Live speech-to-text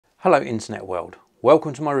Hello Internet World,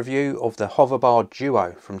 welcome to my review of the HoverBar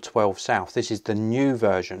Duo from 12 South. This is the new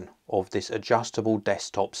version of this adjustable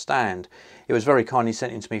desktop stand. It was very kindly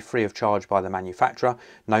sent in to me free of charge by the manufacturer.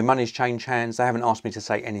 No money's changed hands, they haven't asked me to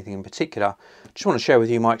say anything in particular. Just want to share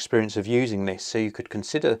with you my experience of using this so you could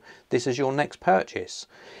consider this as your next purchase.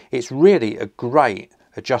 It's really a great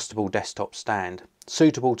adjustable desktop stand,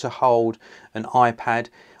 suitable to hold an iPad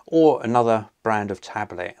or another brand of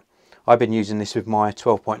tablet. I've been using this with my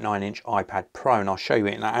 12.9-inch iPad Pro and I'll show you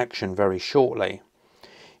it in action very shortly.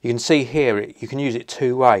 You can see here you can use it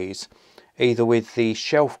two ways, either with the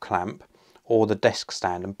shelf clamp or the desk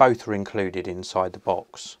stand, and both are included inside the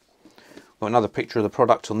box. Got another picture of the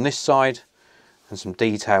product on this side and some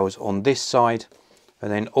details on this side,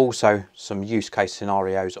 and then also some use case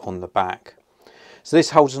scenarios on the back. So this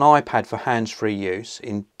holds an iPad for hands-free use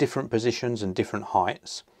in different positions and different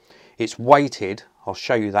heights. It's weighted, I'll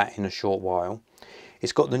show you that in a short while.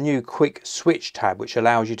 It's got the new QuickSwitch Tab, which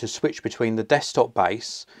allows you to switch between the desktop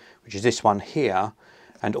base, which is this one here,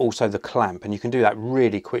 and also the clamp, and you can do that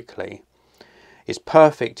really quickly. It's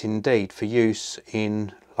perfect indeed for use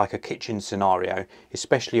in like a kitchen scenario,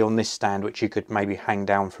 especially on this stand, which you could maybe hang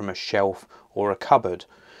down from a shelf or a cupboard.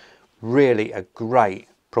 Really a great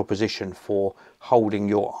proposition for holding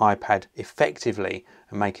your iPad effectively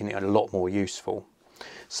and making it a lot more useful.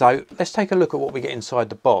 So let's take a look at what we get inside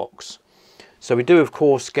the box. So we do of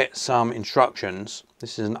course get some instructions.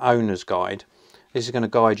 This is an owner's guide. This is going to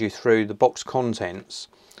guide you through the box contents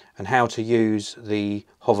and how to use the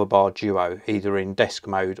HoverBar Duo either in desk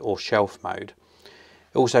mode or shelf mode.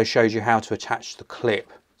 It also shows you how to attach the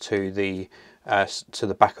clip to the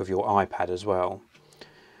back of your iPad as well.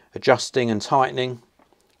 Adjusting and tightening,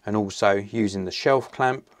 and also using the shelf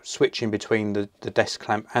clamp, switching between the desk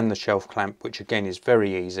clamp and the shelf clamp, which again is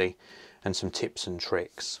very easy, and some tips and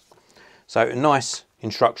tricks. So a nice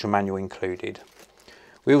instruction manual included.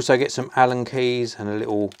 We also get some Allen keys and a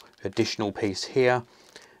little additional piece here.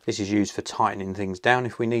 This is used for tightening things down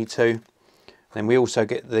if we need to. Then we also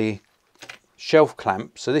get the shelf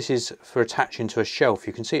clamp. So this is for attaching to a shelf.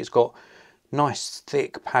 You can see it's got nice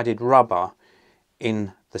thick padded rubber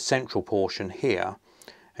in the central portion here.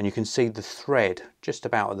 And you can see the thread just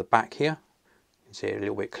about at the back here. You can see it a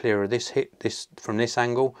little bit clearer from this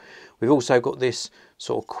angle. We've also got this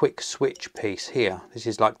sort of quick switch piece here. This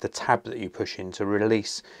is like the tab that you push in to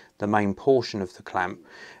release the main portion of the clamp.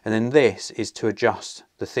 And then this is to adjust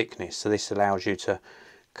the thickness. So this allows you to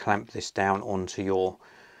clamp this down onto your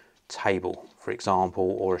table, for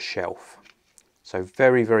example, or a shelf. So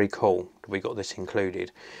very, very cool that we got this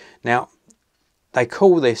included. Now, they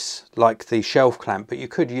call this like the shelf clamp, but you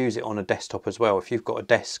could use it on a desktop as well. If you've got a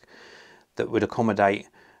desk that would accommodate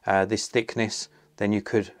this thickness, then you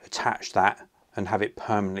could attach that and have it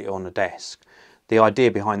permanently on a desk. The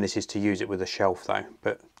idea behind this is to use it with a shelf though,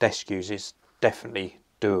 but desk use is definitely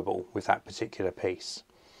doable with that particular piece.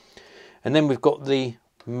 And then we've got the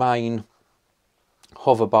main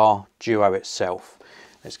HoverBar Duo itself.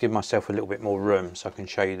 Let's give myself a little bit more room so I can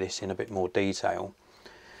show you this in a bit more detail.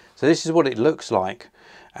 So this is what it looks like,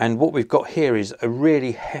 and what we've got here is a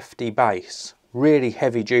really hefty base, really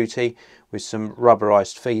heavy duty with some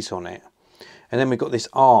rubberized feet on it. And then we've got this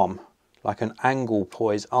arm, like an angle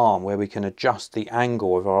poise arm, where we can adjust the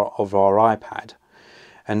angle of our iPad.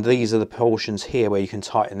 And these are the portions here where you can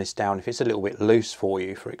tighten this down if it's a little bit loose for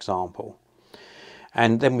you, for example.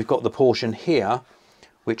 And then we've got the portion here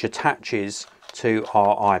which attaches to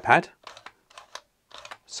our iPad.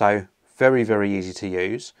 So very, very easy to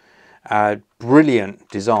use. Brilliant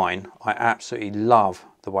design. I absolutely love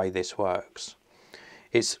the way this works.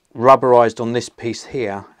 It's rubberized on this piece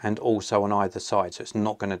here and also on either side, so it's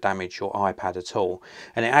not going to damage your iPad at all.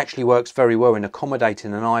 And it actually works very well in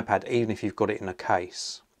accommodating an iPad even if you've got it in a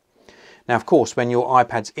case. Now of course when your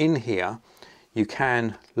iPad's in here, you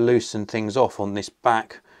can loosen things off on this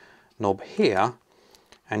back knob here,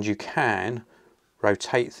 and you can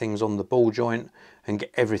rotate things on the ball joint and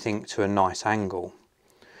get everything to a nice angle.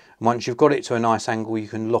 And once you've got it to a nice angle, you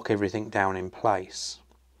can lock everything down in place.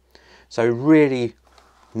 So really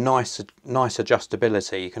nice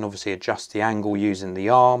adjustability. You can obviously adjust the angle using the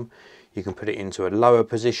arm. You can put it into a lower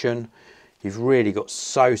position. You've really got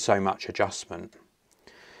so much adjustment.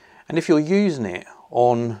 And if you're using it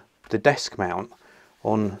on the desk mount,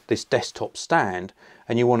 on this desktop stand,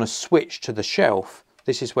 and you want to switch to the shelf,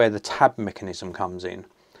 this is where the tab mechanism comes in.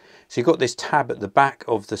 So you've got this tab at the back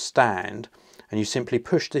of the stand, and you simply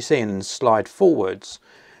push this in and slide forwards,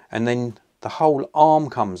 and then the whole arm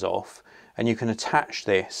comes off and you can attach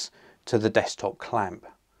this to the desktop clamp.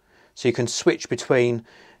 So you can switch between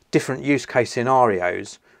different use case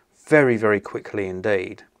scenarios very, very quickly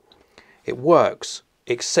indeed. It works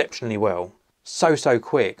exceptionally well. So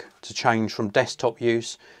quick to change from desktop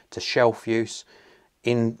use to shelf use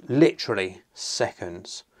in literally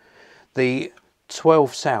seconds. The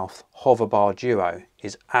 12 South HoverBar Duo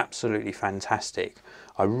is absolutely fantastic.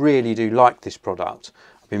 I really do like this product.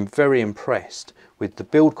 I've been very impressed with the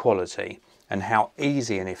build quality and how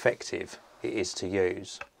easy and effective it is to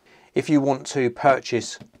use. If you want to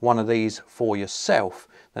purchase one of these for yourself,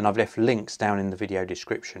 then I've left links down in the video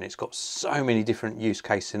description. It's got so many different use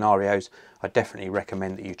case scenarios. I definitely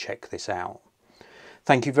recommend that you check this out.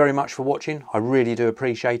 Thank you very much for watching. I really do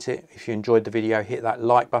appreciate it. If you enjoyed the video, hit that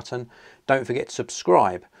like button. Don't forget to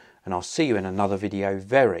subscribe, and I'll see you in another video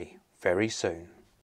very, very soon.